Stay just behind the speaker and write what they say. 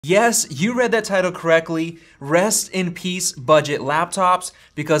Yes, you read that title correctly. Rest in peace, budget laptops,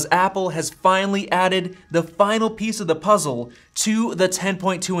 because Apple has finally added the final piece of the puzzle to the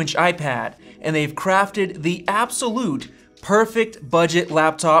 10.2-inch iPad, and they've crafted the absolute perfect budget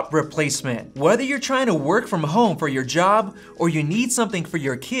laptop replacement. Whether you're trying to work from home for your job or you need something for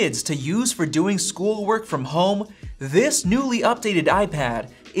your kids to use for doing schoolwork from home, this newly updated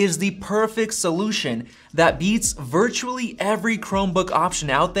iPad is the perfect solution that beats virtually every Chromebook option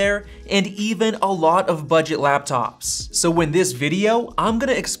out there and even a lot of budget laptops. So in this video, I'm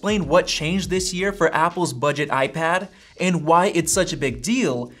gonna explain what changed this year for Apple's budget iPad and why it's such a big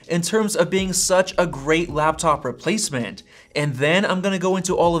deal in terms of being such a great laptop replacement. And then I'm gonna go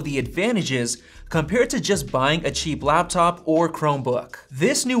into all of the advantages compared to just buying a cheap laptop or Chromebook.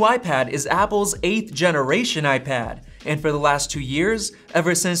 This new iPad is Apple's 8th generation iPad, and for the last 2 years,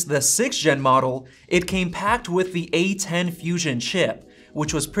 ever since the 6th gen model, it came packed with the A10 Fusion chip,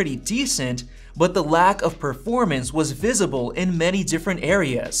 which was pretty decent, but the lack of performance was visible in many different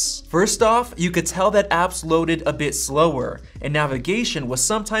areas. First off, you could tell that apps loaded a bit slower, and navigation was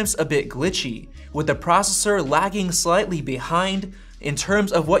sometimes a bit glitchy, with the processor lagging slightly behind in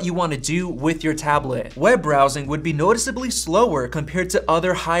terms of what you want to do with your tablet. Web browsing would be noticeably slower compared to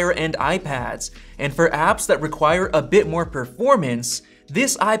other higher-end iPads, and for apps that require a bit more performance,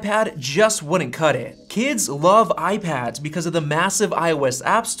 this iPad just wouldn't cut it. Kids love iPads because of the massive iOS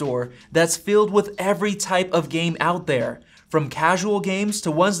App Store that's filled with every type of game out there, from casual games to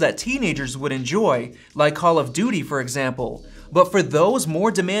ones that teenagers would enjoy, like Call of Duty for example. But for those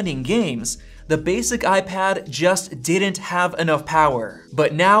more demanding games, the basic iPad just didn't have enough power.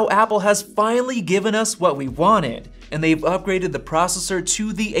 But now Apple has finally given us what we wanted, and they've upgraded the processor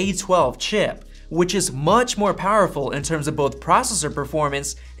to the A12 chip, which is much more powerful in terms of both processor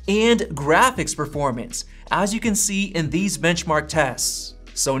performance and graphics performance, as you can see in these benchmark tests.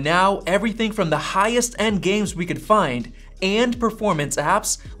 So now everything from the highest end games we could find and performance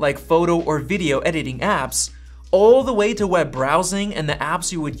apps like photo or video editing apps, all the way to web browsing and the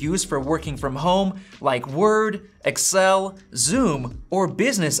apps you would use for working from home like Word, Excel, Zoom, or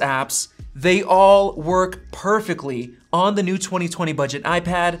business apps, they all work perfectly on the new 2020 budget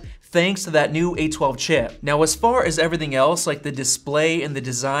iPad thanks to that new A12 chip. Now as far as everything else like the display and the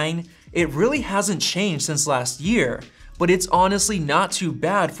design, it really hasn't changed since last year, but it's honestly not too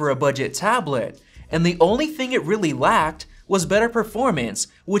bad for a budget tablet, and the only thing it really lacked was better performance,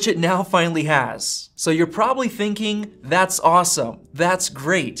 which it now finally has. So you're probably thinking, that's awesome, that's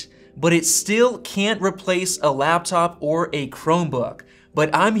great, but it still can't replace a laptop or a Chromebook.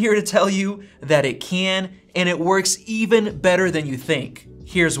 But I'm here to tell you that it can, and it works even better than you think.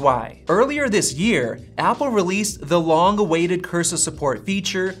 Here's why. Earlier this year, Apple released the long-awaited cursor support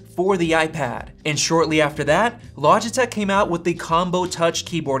feature for the iPad, and shortly after that, Logitech came out with the Combo Touch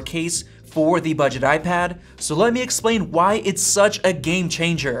keyboard case for the budget iPad, so let me explain why it's such a game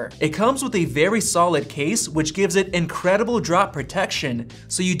changer. It comes with a very solid case which gives it incredible drop protection,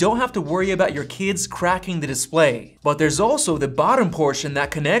 so you don't have to worry about your kids cracking the display. But there's also the bottom portion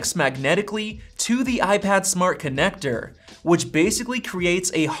that connects magnetically to the iPad Smart Connector, which basically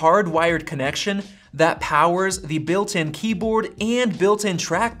creates a hardwired connection that powers the built-in keyboard and built-in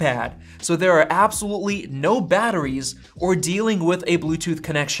trackpad, so there are absolutely no batteries or dealing with a Bluetooth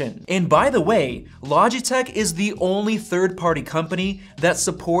connection. And by the way, Logitech is the only third-party company that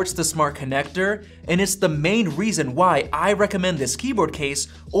supports the Smart Connector, and it's the main reason why I recommend this keyboard case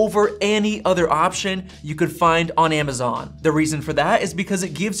over any other option you could find on Amazon. The reason for that is because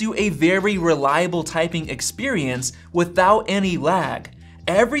it gives you a very reliable typing experience without any lag.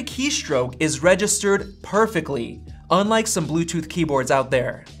 Every keystroke is registered perfectly, unlike some Bluetooth keyboards out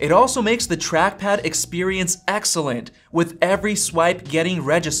there. It also makes the trackpad experience excellent, with every swipe getting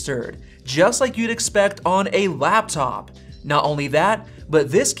registered, just like you'd expect on a laptop. Not only that,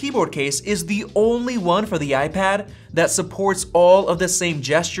 but this keyboard case is the only one for the iPad that supports all of the same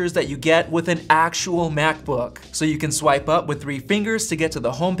gestures that you get with an actual MacBook. So you can swipe up with 3 fingers to get to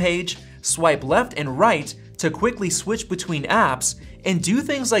the home page, swipe left and right to quickly switch between apps, and do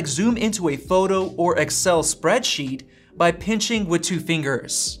things like zoom into a photo or Excel spreadsheet by pinching with 2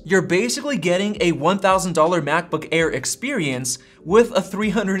 fingers. You're basically getting a $1,000 MacBook Air experience with a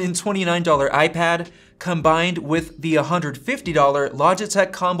 $329 iPad combined with the $150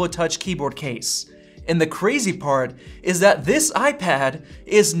 Logitech Combo Touch keyboard case. And the crazy part is that this iPad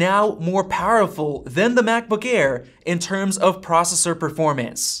is now more powerful than the MacBook Air in terms of processor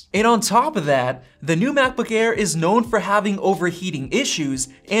performance. And on top of that, the new MacBook Air is known for having overheating issues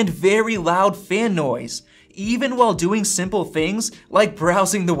and very loud fan noise. even while doing simple things like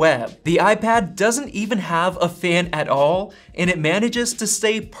browsing the web. The iPad doesn't even have a fan at all, and it manages to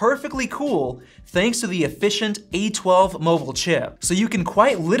stay perfectly cool thanks to the efficient A12 mobile chip. So you can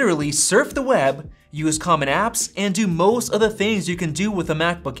quite literally surf the web, use common apps, and do most of the things you can do with a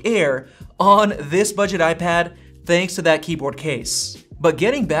MacBook Air on this budget iPad thanks to that keyboard case. But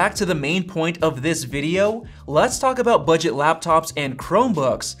getting back to the main point of this video, let's talk about budget laptops and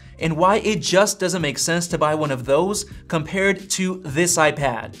Chromebooks and why it just doesn't make sense to buy one of those compared to this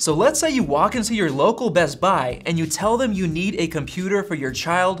iPad. So let's say you walk into your local Best Buy and you tell them you need a computer for your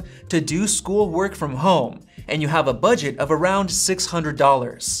child to do schoolwork from home, and you have a budget of around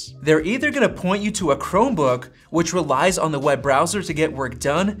 $600. They're either gonna point you to a Chromebook, which relies on the web browser to get work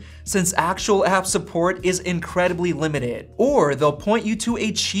done, since actual app support is incredibly limited, or they'll point you to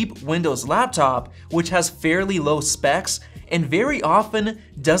a cheap Windows laptop, which has fairly low specs and very often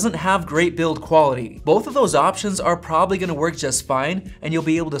doesn't have great build quality. Both of those options are probably gonna work just fine, and you'll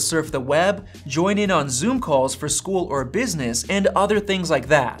be able to surf the web, join in on Zoom calls for school or business, and other things like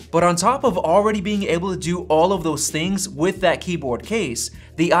that. But on top of already being able to do all of those things with that keyboard case,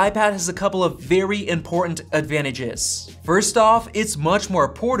 the iPad has a couple of very important advantages. First off, it's much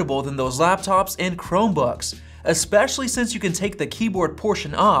more portable than those laptops and Chromebooks, especially since you can take the keyboard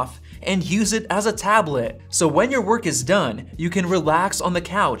portion off and use it as a tablet. So when your work is done, you can relax on the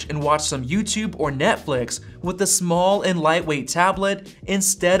couch and watch some YouTube or Netflix with the small and lightweight tablet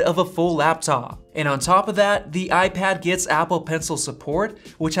instead of a full laptop. And on top of that, the iPad gets Apple Pencil support,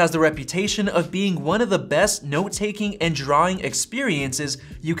 which has the reputation of being one of the best note-taking and drawing experiences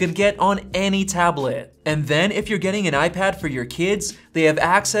you can get on any tablet. And then if you're getting an iPad for your kids, they have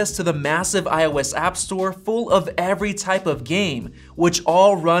access to the massive iOS App Store full of every type of game, which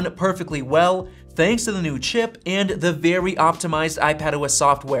all run perfectly well thanks to the new chip and the very optimized iPadOS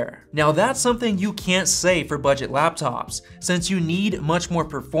software. Now that's something you can't say for budget laptops, since you need much more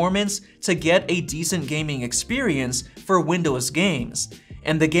performance to get a decent gaming experience for Windows games,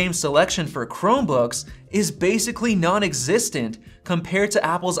 and the game selection for Chromebooks is basically non-existent compared to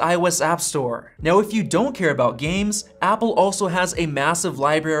Apple's iOS App Store. Now if you don't care about games, Apple also has a massive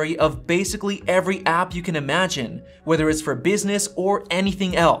library of basically every app you can imagine, whether it's for business or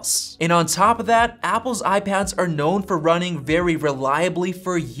anything else. And on top of that, Apple's iPads are known for running very reliably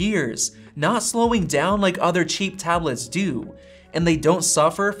for years, not slowing down like other cheap tablets do, and they don't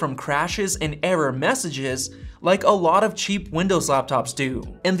suffer from crashes and error messages like a lot of cheap Windows laptops do.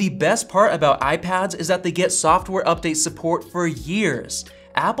 And the best part about iPads is that they get software update support for years.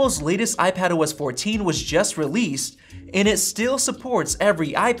 Apple's latest iPadOS 14 was just released, and it still supports every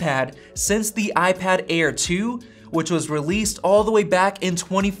iPad since the iPad Air 2, which was released all the way back in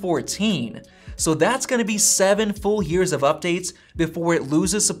 2014. So that's gonna be 7 full years of updates before it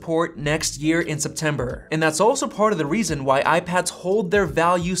loses support next year in September. And that's also part of the reason why iPads hold their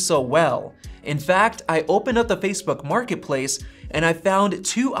value so well. In fact, I opened up the Facebook Marketplace and I found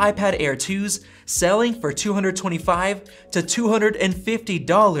 2 iPad Air 2s selling for $225 to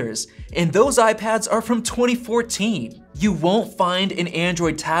 $250, and those iPads are from 2014. You won't find an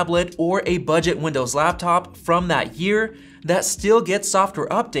Android tablet or a budget Windows laptop from that year that still gets software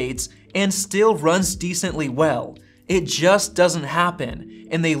updates and still runs decently well. It just doesn't happen,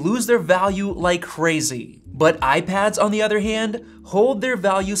 and they lose their value like crazy. But iPads, on the other hand, hold their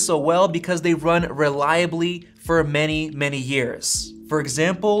value so well because they run reliably for many, many years. For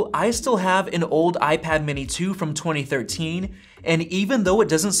example, I still have an old iPad mini 2 from 2013, and even though it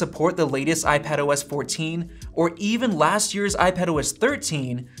doesn't support the latest iPadOS 14 or even last year's iPadOS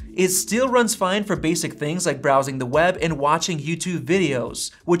 13, it still runs fine for basic things like browsing the web and watching YouTube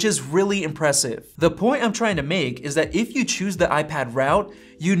videos, which is really impressive. The point I'm trying to make is that if you choose the iPad route,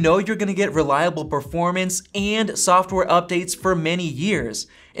 you know you're gonna get reliable performance and software updates for many years,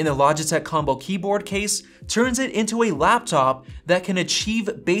 and the Logitech Combo keyboard case turns it into a laptop that can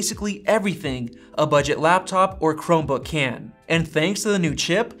achieve basically everything a budget laptop or Chromebook can. And thanks to the new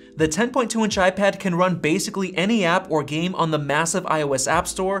chip, the 10.2-inch iPad can run basically any app or game on the massive iOS App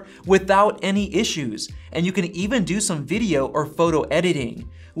Store without any issues, and you can even do some video or photo editing,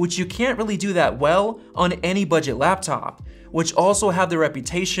 which you can't really do that well on any budget laptop, which also have the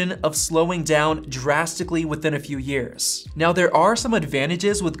reputation of slowing down drastically within a few years. Now there are some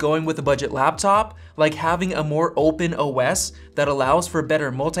advantages with going with a budget laptop, like having a more open OS that allows for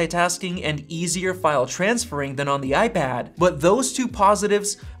better multitasking and easier file transferring than on the iPad, but those two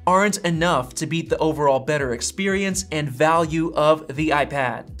positives aren't enough to beat the overall better experience and value of the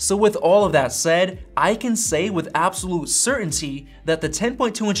iPad. So with all of that said, I can say with absolute certainty that the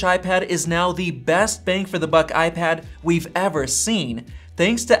 10.2-inch iPad is now the best bang for the buck iPad we've ever seen,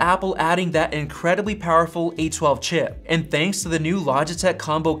 thanks to Apple adding that incredibly powerful A12 chip. And thanks to the new Logitech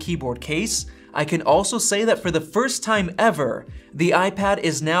Combo keyboard case, I can also say that for the first time ever, the iPad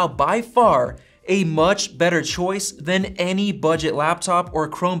is now by far a much better choice than any budget laptop or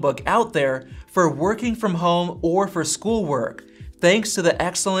Chromebook out there for working from home or for schoolwork, thanks to the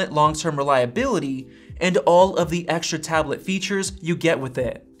excellent long-term reliability and all of the extra tablet features you get with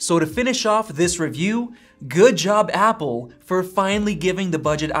it. So to finish off this review, good job Apple for finally giving the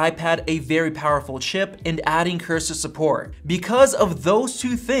budget iPad a very powerful chip and adding cursor support. Because of those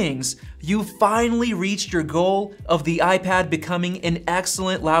two things, you finally reached your goal of the iPad becoming an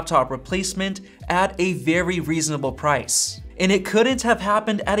excellent laptop replacement at a very reasonable price. And it couldn't have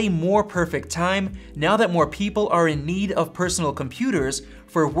happened at a more perfect time now that more people are in need of personal computers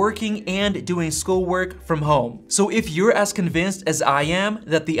for working and doing schoolwork from home. So if you're as convinced as I am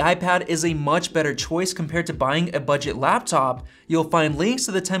that the iPad is a much better choice compared to buying a budget laptop, you'll find links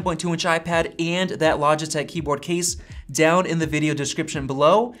to the 10.2-inch iPad and that Logitech keyboard case down in the video description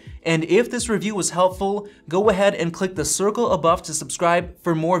below. And if this review was helpful, go ahead and click the circle above to subscribe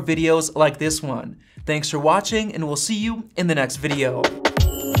for more videos like this one. Thanks for watching, and we'll see you in the next video.